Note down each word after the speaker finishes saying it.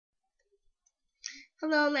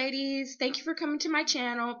Hello ladies, thank you for coming to my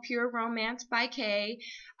channel, Pure Romance by Kay.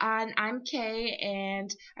 And I'm Kay, and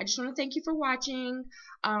I just want to thank you for watching.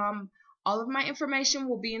 All of my information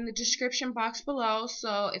will be in the description box below,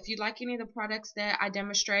 so if you'd like any of the products that I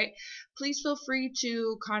demonstrate, please feel free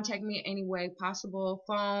to contact me any way possible,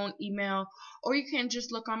 phone, email, or you can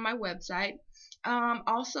just look on my website.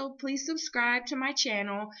 Also, please subscribe to my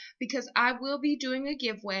channel because I will be doing a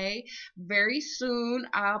giveaway very soon.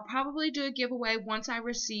 I'll probably do a giveaway once I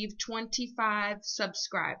receive 25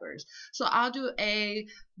 subscribers. So I'll do a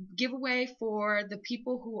giveaway for the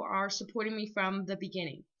people who are supporting me from the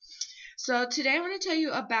beginning. So today I want to tell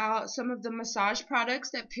you about some of the massage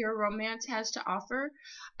products that Pure Romance has to offer.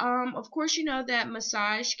 Of course, you know that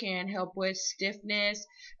massage can help with stiffness,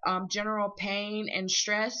 general pain, and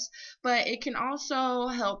stress, but it can also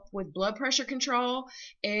help with blood pressure control.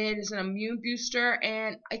 It is an immune booster,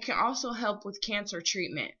 and it can also help with cancer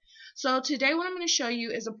treatment. So today what I'm going to show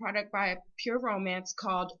you is a product by Pure Romance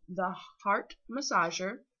called the Heart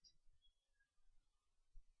Massager.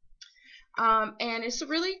 And it's a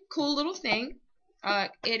really cool little thing.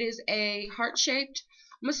 It is a heart-shaped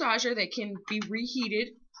massager that can be reheated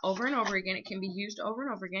over and over again. It can be used over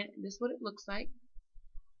and over again. This is what it looks like.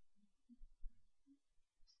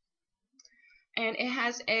 And it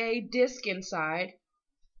has a disc inside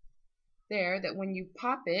there that when you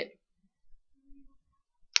pop it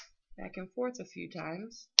back and forth a few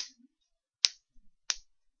times,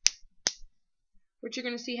 what you're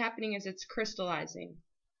going to see happening is it's crystallizing.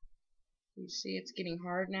 You see it's getting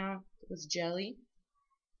hard now. It was jelly.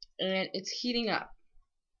 And it's heating up.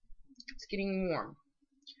 It's getting warm.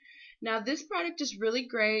 Now this product is really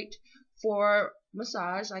great for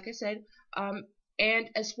massage, like I said, and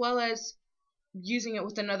as well as using it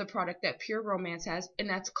with another product that Pure Romance has, and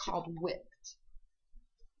that's called Whipped.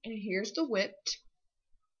 And here's the Whipped.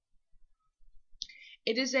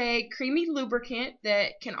 It is a creamy lubricant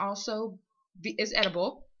that can also is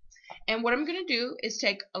edible. And what I'm going to do is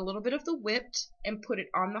take a little bit of the Whipped and put it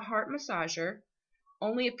on the heart massager.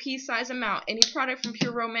 Only a pea-size amount. Any product from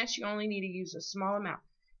Pure Romance, you only need to use a small amount.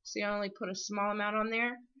 See, I only put a small amount on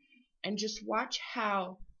there. And just watch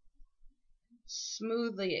how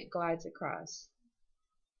smoothly it glides across.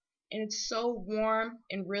 And it's so warm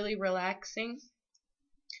and really relaxing.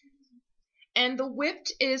 And the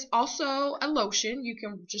Whipped is also a lotion. You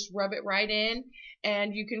can just rub it right in,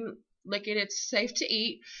 and you can lick it. It's safe to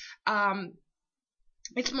eat.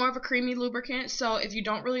 It's more of a creamy lubricant, so if you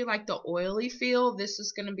don't really like the oily feel, this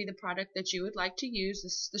is going to be the product that you would like to use.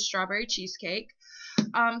 This is the strawberry cheesecake.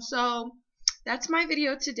 So that's my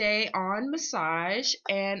video today on massage,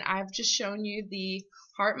 and I've just shown you the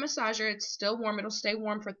heart massager. It's still warm. It'll stay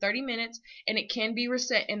warm for 30 minutes, and it can be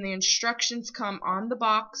reset, and the instructions come on the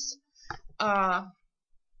box.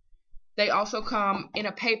 They also come in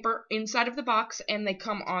a paper inside of the box, and they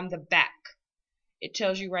come on the back. It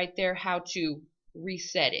tells you right there how to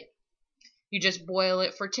reset it. You just boil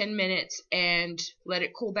it for 10 minutes and let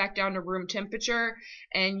it cool back down to room temperature,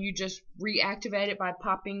 and you just reactivate it by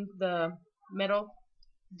popping the metal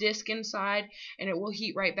disc inside, and it will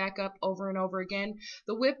heat right back up over and over again.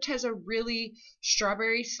 The Whipped has a really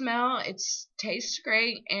strawberry smell. It tastes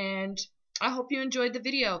great, and I hope you enjoyed the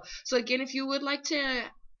video. So again, if you would like to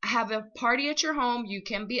have a party at your home, you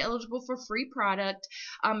can be eligible for free product.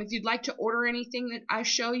 If you'd like to order anything that I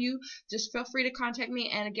show you, just feel free to contact me,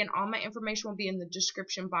 and again, all my information will be in the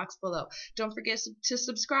description box below. Don't forget to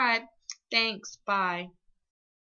subscribe. Thanks. Bye.